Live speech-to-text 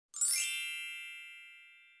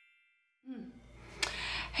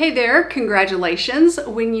Hey there, congratulations.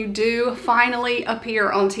 When you do finally appear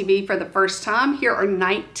on TV for the first time, here are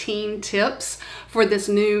 19 tips for this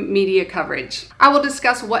new media coverage. I will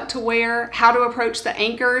discuss what to wear, how to approach the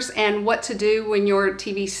anchors, and what to do when your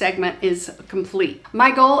TV segment is complete.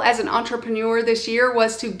 My goal as an entrepreneur this year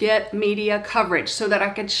was to get media coverage so that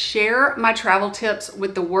I could share my travel tips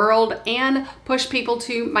with the world and push people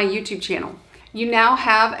to my YouTube channel. You now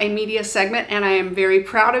have a media segment, and I am very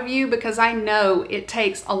proud of you because I know it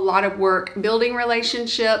takes a lot of work building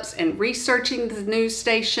relationships and researching the news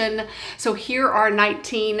station. So here are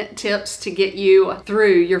 19 tips to get you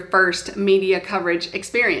through your first media coverage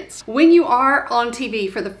experience. When you are on TV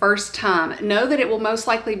for the first time, know that it will most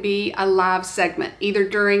likely be a live segment, either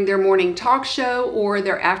during their morning talk show or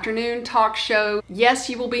their afternoon talk show. Yes,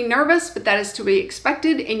 you will be nervous, but that is to be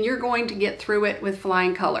expected, and you're going to get through it with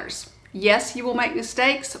flying colors. Yes, you will make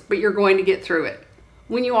mistakes, but you're going to get through it.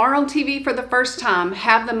 When you are on TV for the first time,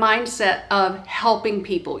 have the mindset of helping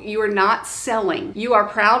people. You are not selling. You are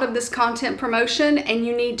proud of this content promotion, and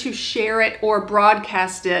you need to share it or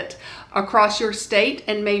broadcast it across your state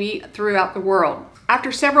and maybe throughout the world.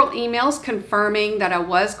 After several emails confirming that I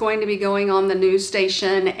was going to be going on the news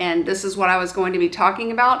station and this is what I was going to be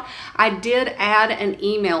talking about, I did add an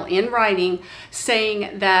email in writing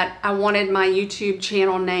saying that I wanted my YouTube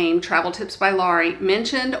channel name, Travel Tips by Laurie,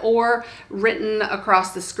 mentioned or written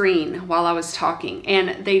across the screen while I was talking.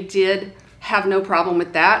 And they did have no problem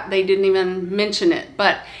with that. They didn't even mention it,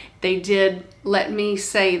 but they did let me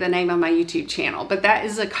say the name of my YouTube channel. But that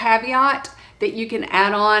is a caveat that you can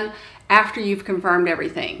add on after you've confirmed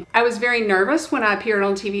everything. I was very nervous when I appeared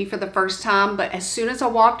on TV for the first time, but as soon as I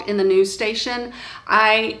walked in the news station,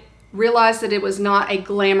 I realized that it was not a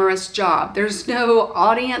glamorous job. There's no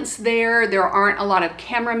audience there. There aren't a lot of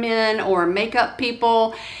cameramen or makeup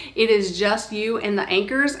people. It is just you and the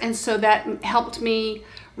anchors, and so that helped me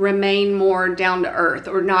remain more down to earth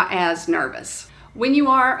or not as nervous. When you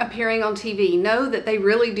are appearing on TV, know that they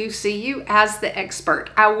really do see you as the expert.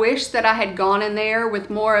 I wish that I had gone in there with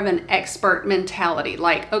more of an expert mentality,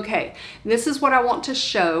 like, okay, this is what I want to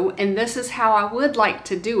show and this is how I would like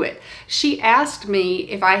to do it. She asked me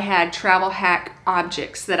if I had travel hack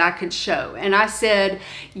objects that I could show, and I said,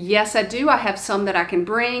 yes, I do. I have some that I can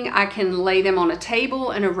bring. I can lay them on a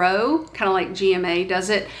table in a row, kind of like GMA does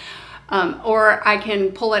it. Or I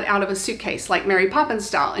can pull it out of a suitcase like Mary Poppins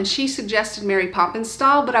style. And she suggested Mary Poppins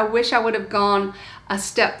style, but I wish I would have gone a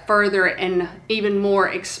step further and even more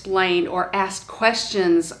explained or asked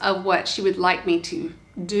questions of what she would like me to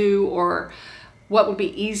do or what would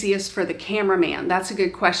be easiest for the cameraman. That's a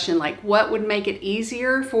good question. Like, what would make it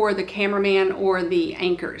easier for the cameraman or the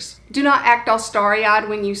anchors? Do not act all starry-eyed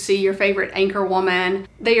when you see your favorite anchor woman.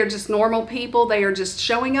 They are just normal people. They are just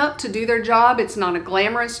showing up to do their job. It's not a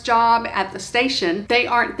glamorous job at the station. They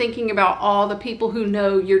aren't thinking about all the people who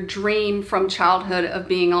know your dream from childhood of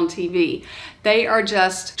being on TV. They are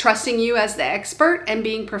just trusting you as the expert and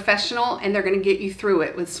being professional, and they're going to get you through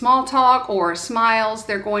it with small talk or smiles.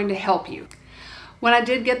 They're going to help you. When I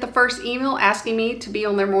did get the first email asking me to be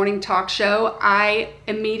on their morning talk show, I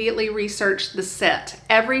immediately researched the set.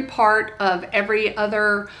 Every part of every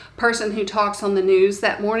other person who talks on the news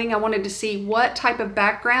that morning, I wanted to see what type of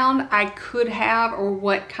background I could have or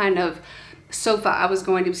what kind of sofa I was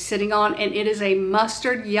going to be sitting on, and it is a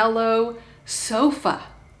mustard yellow sofa.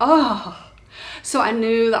 Oh! So I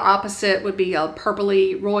knew the opposite would be a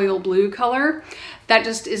purpley royal blue color. That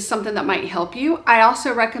just is something that might help you. I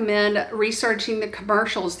also recommend researching the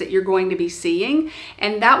commercials that you're going to be seeing,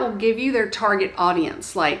 and that will give you their target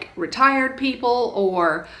audience, like retired people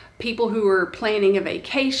or people who are planning a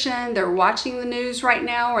vacation. They're watching the news right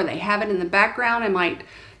now, or they have it in the background and might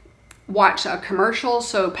watch a commercial,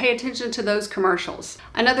 so pay attention to those commercials.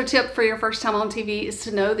 Another tip for your first time on TV is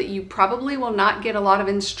to know that you probably will not get a lot of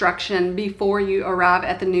instruction before you arrive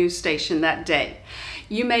at the news station that day.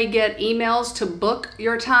 You may get emails to book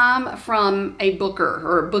your time from a booker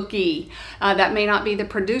or a bookie. That may not be the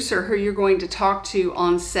producer who you're going to talk to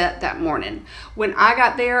on set that morning. When I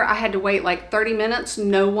got there, I had to wait like 30 minutes.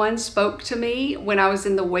 No one spoke to me when I was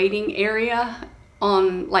in the waiting area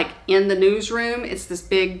in the newsroom. It's this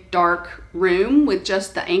big dark room with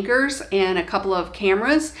just the anchors and a couple of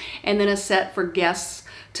cameras and then a set for guests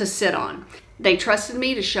to sit on. They trusted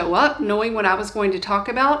me to show up knowing what I was going to talk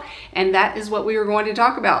about, and that is what we were going to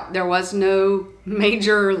talk about. There was no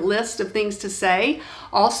major list of things to say.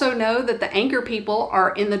 Also know that the anchor people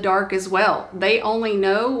are in the dark as well. They only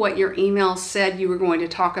know what your email said you were going to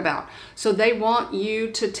talk about. So they want you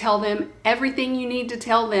to tell them everything you need to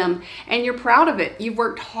tell them, and you're proud of it. You've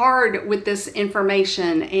worked hard with this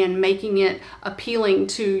information and making it appealing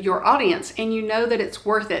to your audience, and you know that it's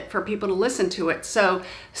worth it for people to listen to it. So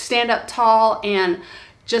stand up tall and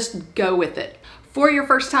just go with it. For your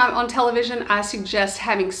first time on television, I suggest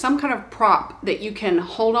having some kind of prop that you can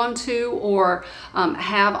hold on to, or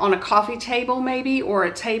have on a coffee table maybe, or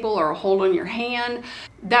a table, or hold on your hand.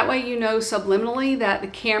 That way you know subliminally that the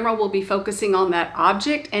camera will be focusing on that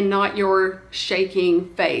object and not your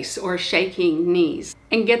shaking face or shaking knees.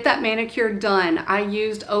 And get that manicure done. I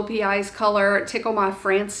used OPI's color Tickle My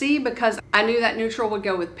Francey because I knew that neutral would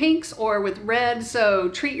go with pinks or with red, so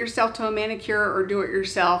treat yourself to a manicure or do it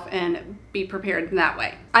yourself and be prepared in that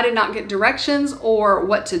way. I did not get directions or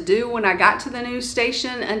what to do when I got to the news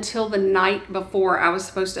station until the night before I was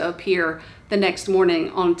supposed to appear the next morning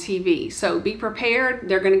on TV. So be prepared.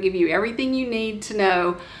 They're going to give you everything you need to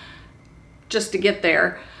know just to get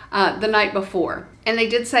there the night before. And they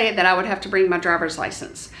did say that I would have to bring my driver's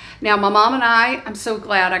license. Now, my mom and I'm so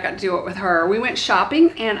glad I got to do it with her. We went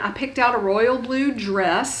shopping and I picked out a royal blue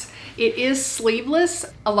dress. It is sleeveless.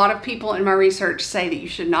 A lot of people in my research say that you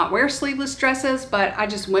should not wear sleeveless dresses, but I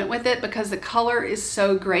just went with it because the color is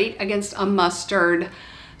so great against a mustard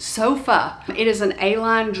sofa. It is an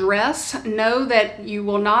A-line dress. Know that you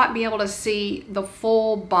will not be able to see the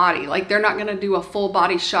full body. Like, they're not going to do a full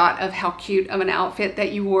body shot of how cute of an outfit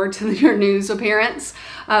that you wore to your news appearance.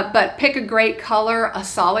 But pick a great color, a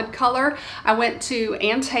solid color. I went to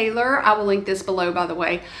Ann Taylor. I will link this below, by the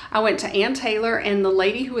way. I went to Ann Taylor, and the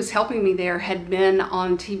lady who was helping me there had been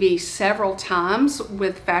on TV several times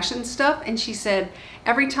with fashion stuff, and she said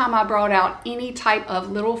every time I brought out any type of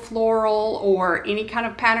little floral or any kind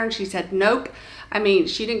of pattern, she said, nope. I mean,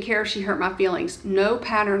 she didn't care if she hurt my feelings. No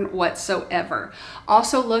pattern whatsoever.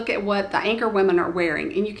 Also, look at what the anchor women are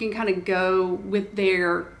wearing, and you can kind of go with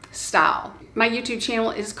their style. My YouTube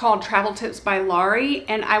channel is called Travel Tips by Laurie,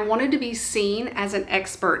 and I wanted to be seen as an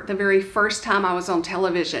expert the very first time I was on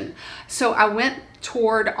television. So I went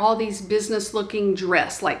toward all these business looking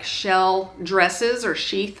dress, like shell dresses or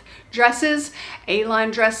sheath dresses,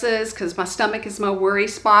 A-line dresses, because my stomach is my worry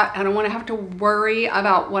spot. I don't want to have to worry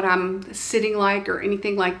about what I'm sitting like or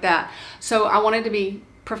anything like that. So I wanted to be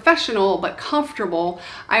professional but comfortable.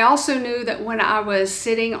 I also knew that when I was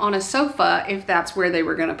sitting on a sofa, if that's where they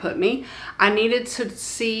were going to put me, I needed to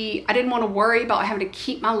see, I didn't want to worry about having to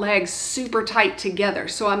keep my legs super tight together.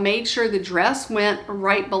 So I made sure the dress went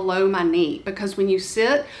right below my knee, because when you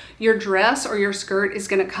sit, your dress or your skirt is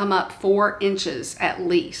going to come up 4 inches at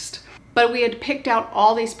least. But we had picked out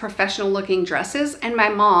all these professional looking dresses, and my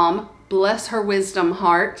mom, bless her wisdom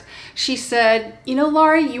heart, she said, you know,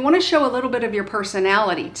 Laurie, you want to show a little bit of your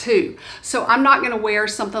personality too. So I'm not going to wear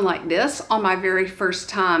something like this on my very first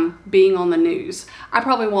time being on the news. I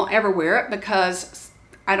probably won't ever wear it because,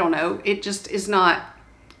 I don't know, it just is not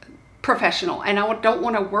professional, and I don't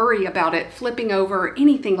want to worry about it flipping over or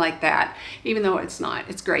anything like that, even though it's not.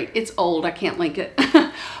 It's great. It's old. I can't link it.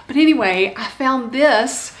 But anyway, I found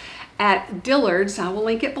this at Dillard's. I will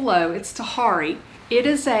link it below. It's Tahari. It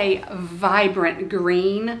is a vibrant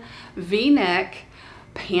green V-neck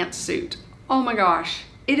pantsuit. Oh my gosh,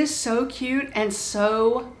 it is so cute and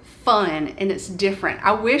so fun, and it's different.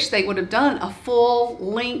 I wish they would have done a full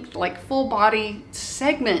length, like full body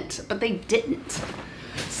segment, but they didn't.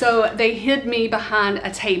 So they hid me behind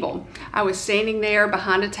a table. I was standing there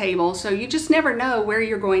behind a table, so you just never know where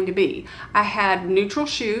you're going to be. I had neutral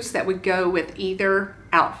shoes that would go with either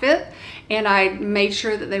outfit, and I made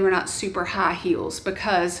sure that they were not super high heels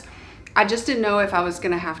because I just didn't know if I was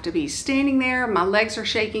gonna have to be standing there. My legs are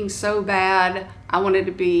shaking so bad. I wanted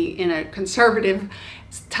to be in a conservative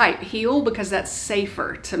type heel because that's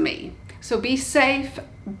safer to me. So be safe,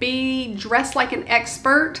 be dressed like an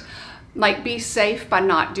expert. Like, be safe by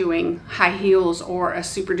not doing high heels or a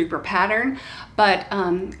super duper pattern, but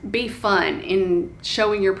be fun in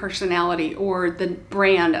showing your personality or the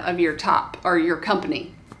brand of your top or your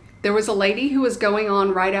company. There was a lady who was going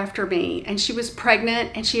on right after me, and she was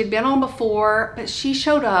pregnant and she had been on before, but she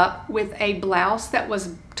showed up with a blouse that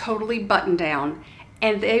was totally buttoned down,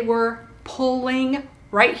 and they were pulling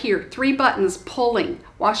right here, 3 buttons pulling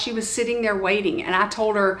while she was sitting there waiting. And I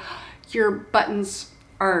told her, your buttons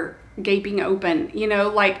are gaping open. You know,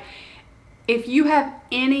 like, if you have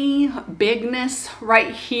any bigness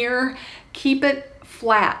right here, keep it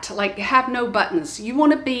flat, like have no buttons. You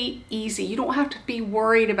want to be easy. You don't have to be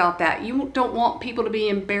worried about that. You don't want people to be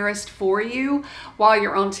embarrassed for you while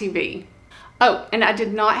you're on TV. Oh, and I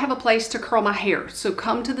did not have a place to curl my hair. So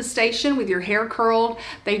come to the station with your hair curled.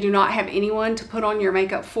 They do not have anyone to put on your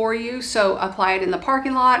makeup for you. So apply it in the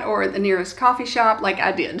parking lot or at the nearest coffee shop like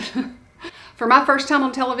I did. For my first time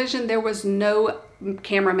on television, there was no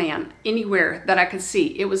cameraman anywhere that I could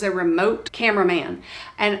see. It was a remote cameraman.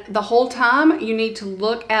 And the whole time you need to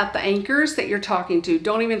look at the anchors that you're talking to.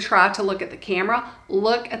 Don't even try to look at the camera.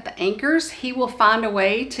 Look at the anchors. He will find a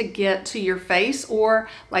way to get to your face or,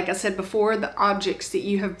 like I said before, the objects that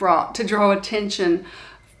you have brought to draw attention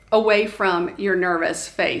away from your nervous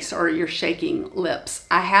face or your shaking lips.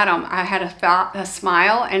 I had a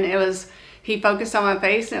smile, and he focused on my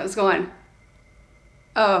face, and it was going,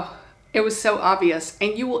 oh, it was so obvious.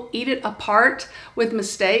 And you will eat it apart with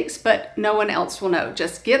mistakes, but no one else will know.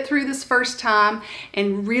 Just get through this first time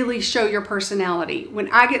and really show your personality.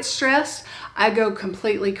 When I get stressed, I go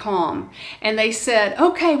completely calm. And they said,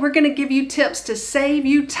 okay, we're gonna give you tips to save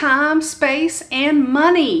you time, space, and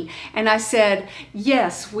money. And I said,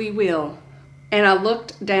 yes, we will. And I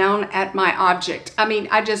looked down at my object. I mean,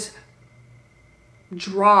 I just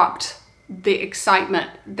dropped the excitement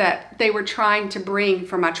that they were trying to bring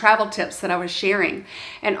for my travel tips that I was sharing.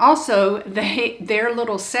 And also their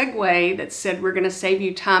little segue that said, we're gonna save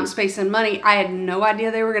you time, space, and money. I had no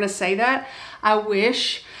idea they were gonna say that. I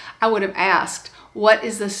wish I would have asked, what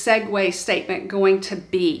is the segue statement going to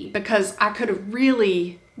be? Because I could have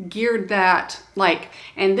really geared that like,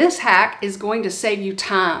 and this hack is going to save you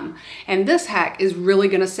time. And this hack is really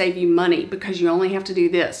gonna save you money because you only have to do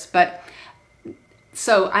this.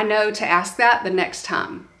 So I know to ask that the next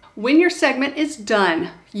time. When your segment is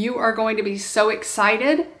done, you are going to be so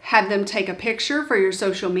excited. Have them take a picture for your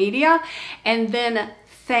social media and then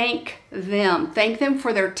thank them. Thank them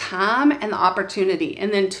for their time and the opportunity.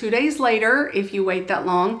 And then 2 days later, if you wait that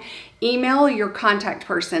long, email your contact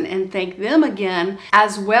person and thank them again,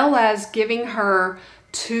 as well as giving her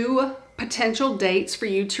 2 potential dates for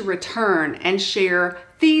you to return and share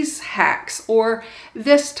these hacks or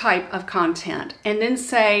this type of content. And then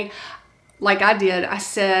say, like I did, I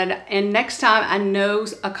said, and next time I know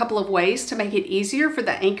a couple of ways to make it easier for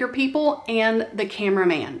the anchor people and the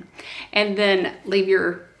cameraman. And then leave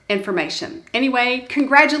your information. Anyway,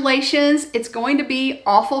 congratulations. It's going to be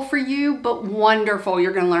awful for you, but wonderful.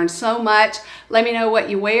 You're going to learn so much. Let me know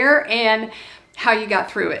what you wear and how you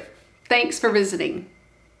got through it. Thanks for visiting.